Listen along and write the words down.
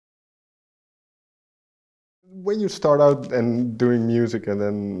When you start out and doing music, and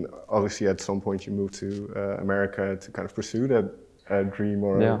then obviously at some point you move to America to kind of pursue that dream,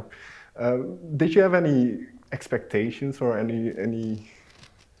 or Yeah. did you have any expectations or any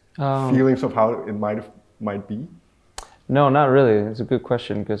Um, feelings of how it might be? no, not really. It's a good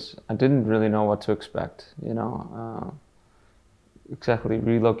question because I didn't really know what to expect. Exactly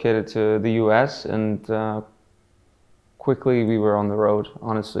relocated to the U.S. and quickly we were on the road.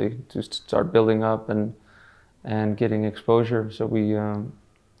 Honestly, just start building up and getting exposure. So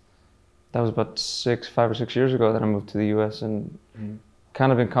that was about 5 or 6 years ago that I moved to the U.S. and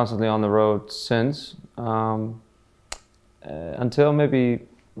kind of been constantly on the road since. Until maybe,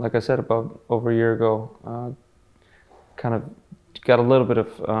 like I said, about over a year ago, kind of got a little bit of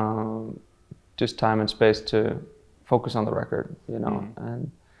just time and space to focus on the record,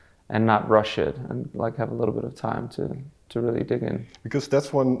 and not rush it, and like have a little bit of time to really dig in. Because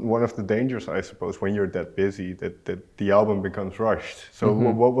that's one of the dangers, I suppose, when you're that busy, that the album becomes rushed. So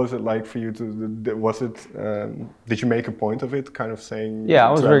what was it like for you did you make a point of it, kind of saying?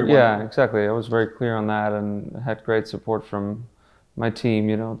 Yeah, exactly. I was very clear on that and had great support from my team,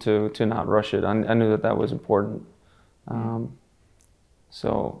 to not rush it. I knew that was important.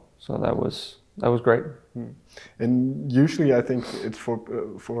 So that was great. And usually I think it's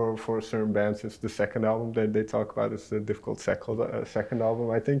for certain bands, it's the second album that they talk about as the difficult second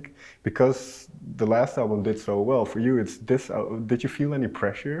album. I think because the last album did so well, for you it's this. Did you feel any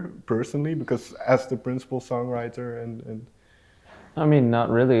pressure personally? Because as the principal songwriter and I mean, not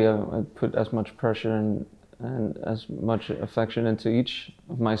really. I put as much pressure and as much affection into each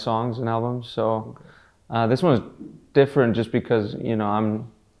of my songs and albums. So this one is different just because,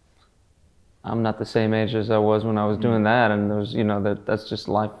 I'm not the same age as I was when I was doing that, and there's, that's just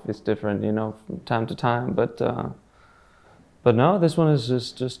life. It's different, from time to time. But no, this one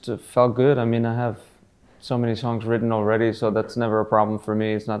is just felt good. I mean, I have so many songs written already, so that's never a problem for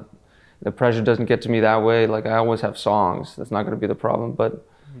me. It's not, the pressure doesn't get to me that way. Like, I always have songs. That's not going to be the problem. But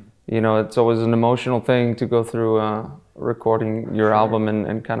it's always an emotional thing to go through recording your album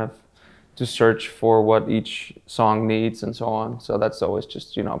and kind of to search for what each song needs and so on. So that's always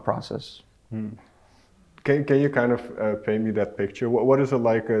just, a process. Can you kind of paint me that picture? What is it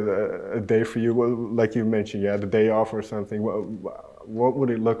like a day for you? Well, like you mentioned, the day off or something. What would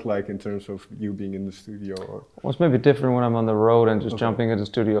it look like in terms of you being in the studio? Well, it's maybe different when I'm on the road and just jumping into the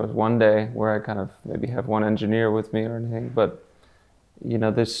studio one day where I kind of maybe have one engineer with me or anything. But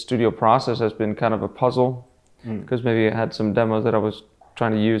this studio process has been kind of a puzzle because maybe I had some demos that I was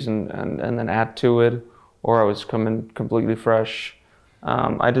trying to use and then add to it, or I was coming completely fresh.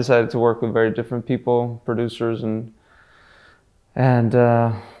 I decided to work with very different people, producers, and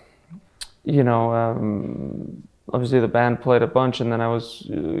obviously the band played a bunch, and then I was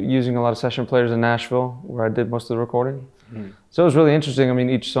using a lot of session players in Nashville where I did most of the recording. So it was really interesting. I mean,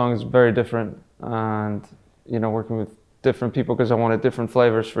 each song is very different, and working with different people because I wanted different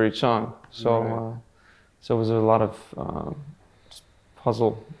flavors for each song. So so it was a lot of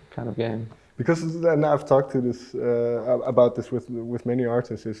puzzle kind of game. Because, and I've talked to this about this with many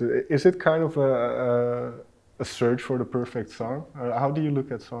artists. Is it kind of a search for the perfect song? How do you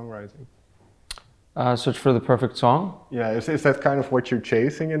look at songwriting? Search for the perfect song? Yeah, is that kind of what you're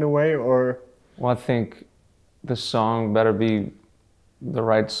chasing in a way, or? Well, I think the song better be the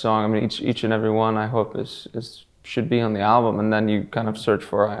right song. I mean, each and every one I hope should be on the album, and then you kind of search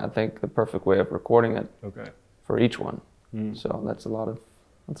for, I think, the perfect way of recording it. Okay. For each one. So that's a lot of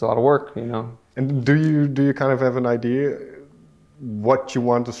work, And do you kind of have an idea what you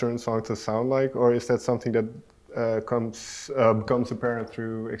want a certain song to sound like, or is that something that becomes apparent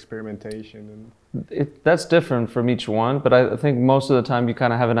through experimentation? That's different from each one, but I think most of the time you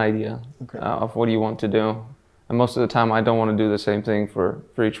kind of have an idea of what you want to do, and most of the time I don't want to do the same thing for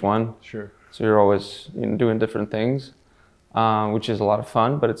each one. Sure. So you're always doing different things, which is a lot of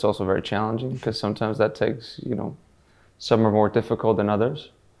fun, but it's also very challenging because sometimes that takes some are more difficult than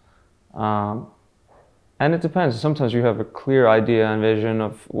others. And it depends. Sometimes you have a clear idea and vision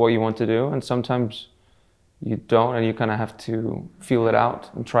of what you want to do, and sometimes you don't, and you kind of have to feel it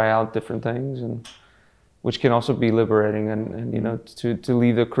out and try out different things, and which can also be liberating, and to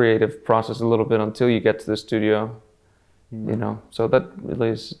leave the creative process a little bit until you get to the studio, So that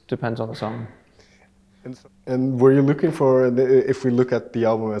really depends on the song. And were you looking for, if we look at the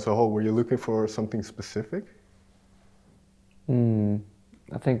album as a whole, were you looking for something specific? I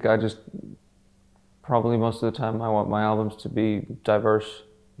think probably most of the time I want my albums to be diverse.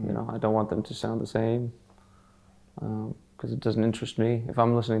 I don't want them to sound the same because it doesn't interest me. If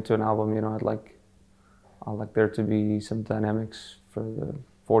I'm listening to an album, I'd like there to be some dynamics for the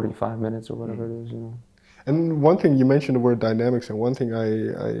 45 minutes or whatever it is. And one thing you mentioned the word dynamics, and one thing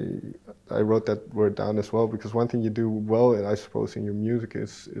I wrote that word down as well, because one thing you do well, I suppose, in your music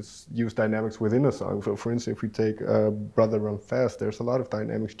is use dynamics within a song. So, for instance, if we take "Brother Run Fast," there's a lot of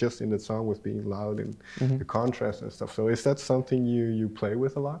dynamics just in that song with being loud and the contrast and stuff. So, is that something you play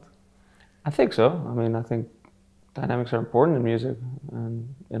with a lot? I think so. I mean, I think dynamics are important in music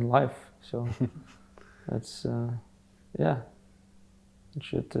and in life. So, that's yeah, you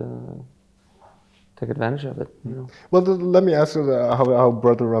should take advantage of it. You know. Well, let me ask you how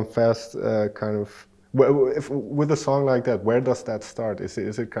 "Brother Run Fast" kind of. With a song like that, where does that start? Is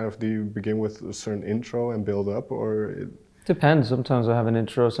it kind of, do you begin with a certain intro and build up, or? Depends. Sometimes I have an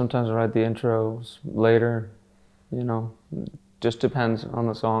intro. Sometimes I write the intros later. You know, just depends on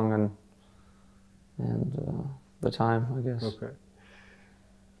the song and the time, I guess. Okay.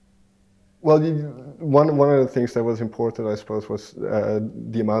 Well, one of the things that was important, I suppose, was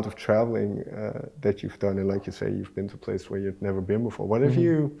the amount of traveling that you've done, and like you say, you've been to a place where you've never been before. What have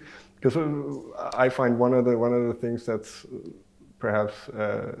you? Because I find one of the things that's perhaps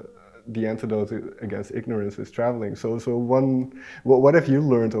the antidote against ignorance is traveling. So what have you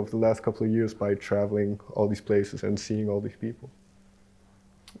learned over the last couple of years by traveling all these places and seeing all these people?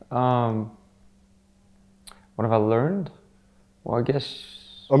 What have I learned? Well, I guess.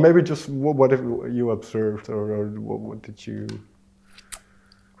 Or maybe just what have you observed, or what did you?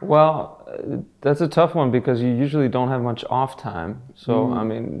 Well, that's a tough one because you usually don't have much off time. So, I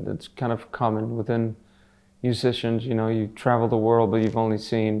mean, it's kind of common within musicians, you know, you travel the world, but you've only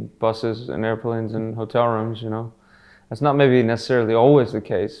seen buses and airplanes and hotel rooms, you know. That's not maybe necessarily always the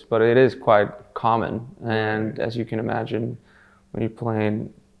case, but it is quite common. And as you can imagine, when you're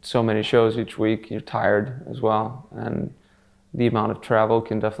playing so many shows each week, you're tired as well. And the amount of travel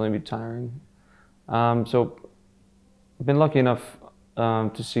can definitely be tiring. So I've been lucky enough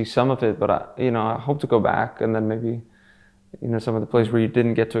to see some of it, but I hope to go back and then maybe, some of the places where you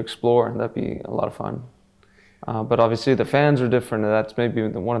didn't get to explore, and that'd be a lot of fun. But obviously the fans are different, and that's maybe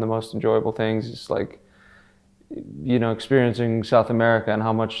one of the most enjoyable things. Is like, experiencing South America and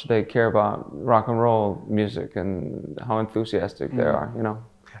how much they care about rock and roll music and how enthusiastic they are,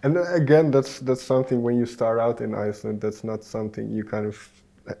 And again, that's something when you start out in Iceland, that's not something you kind of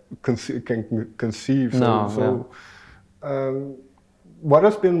can conceive. What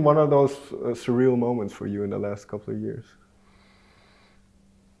has been one of those surreal moments for you in the last couple of years?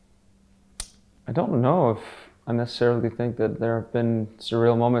 I don't know if I necessarily think that there have been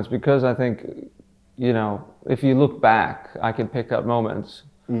surreal moments, because I think, if you look back, I can pick up moments,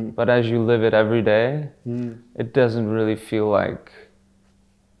 but as you live it every day, it doesn't really feel like,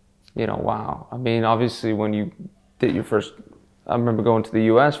 wow. I mean, obviously when you did your first, I remember going to the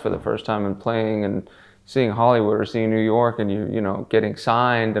US for the first time and playing and seeing Hollywood or seeing New York, and getting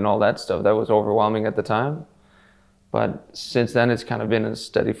signed and all that stuff, that was overwhelming at the time. But since then, it's kind of been a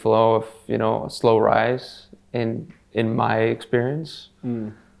steady flow of, a slow rise in my experience.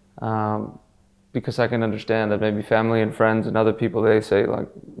 Because I can understand that maybe family and friends and other people, they say like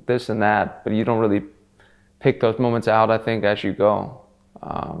this and that, but you don't really pick those moments out, I think, as you go.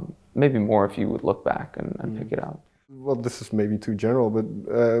 Maybe more if you would look back and pick it out. Well, this is maybe too general, but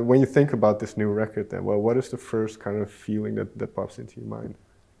when you think about this new record, then, what is the first kind of feeling that pops into your mind?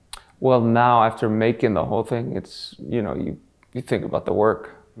 Well, now after making the whole thing, it's, you think about the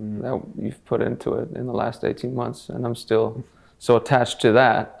work that you've put into it in the last 18 months, and I'm still so attached to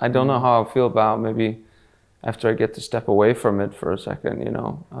that. I don't know how I'll feel about maybe after I get to step away from it for a second,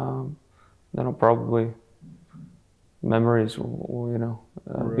 then I'll probably, memories will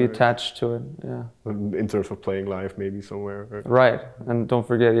be attached to it, yeah. In terms of playing live, maybe somewhere. Or... Right, and don't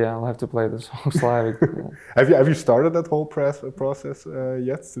forget, I'll have to play the songs live. Yeah. Have you started that whole process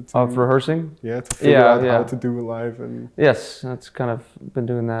yet? Of rehearsing? Yeah, to figure out how to do it live and. Yes, that's kind of been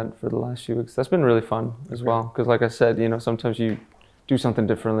doing that for the last few weeks. That's been really fun as well, because like I said, sometimes you do something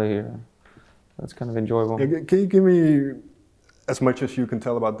differently. That's kind of enjoyable. Can you give me, as much as you can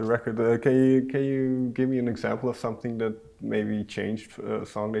tell about the record, can you give me an example of something that maybe changed, a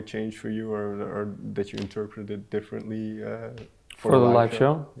song that changed for you, or that you interpreted differently for the live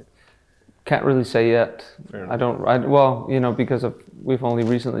show? Yeah. Can't really say yet. Because we've only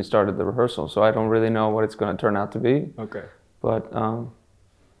recently started the rehearsal, so I don't really know what it's going to turn out to be. Okay. But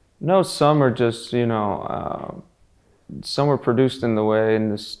no, some are just some were produced in the way in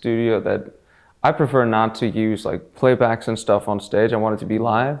the studio that I prefer not to use like playbacks and stuff on stage. I want it to be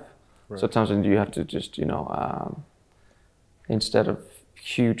live. Right. So sometimes you have to just, instead of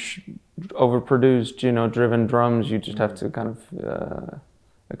huge overproduced, driven drums, you just have to kind of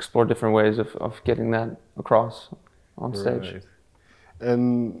explore different ways of getting that across on stage.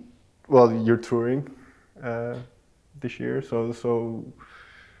 And well, you're touring this year. So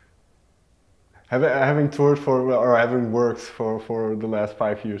having toured for or having worked for the last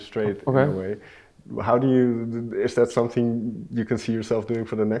 5 years straight in a way, how do you? Is that something you can see yourself doing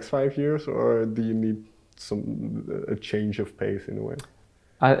for the next 5 years, or do you need a change of pace in a way?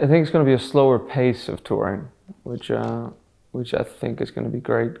 I think it's going to be a slower pace of touring, which I think is going to be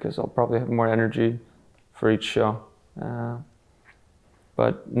great because I'll probably have more energy for each show.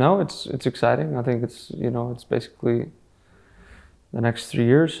 But no, it's exciting. I think it's it's basically the next 3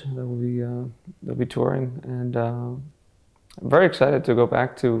 years that we'll be touring, and I'm very excited to go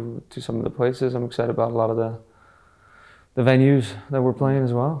back to some of the places. I'm excited about a lot of the venues that we're playing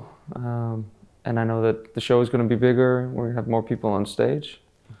as well. And I know that the show is going to be bigger. We're going to have more people on stage,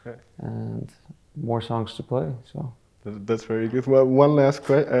 and more songs to play. So that's very good. Well, one last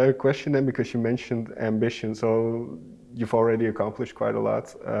question then, because you mentioned ambition. So you've already accomplished quite a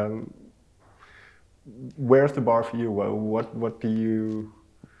lot. Where's the bar for you? Well, what do you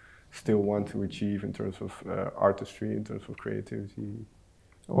still want to achieve in terms of artistry, in terms of creativity?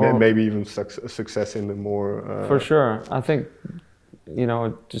 Well, maybe even success in the more... For sure. I think,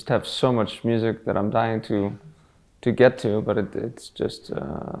 just have so much music that I'm dying to get to, but it's just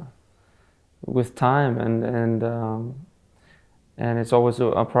with time and it's always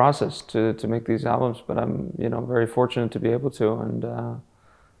a process to make these albums, but I'm very fortunate to be able to,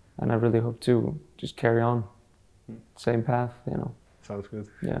 and I really hope to just carry on same path. Sounds good.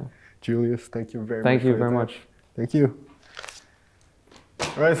 Yeah. Julius, thank you very much. Thank you very much. Thank you.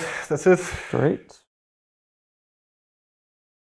 All right, that's it. Great.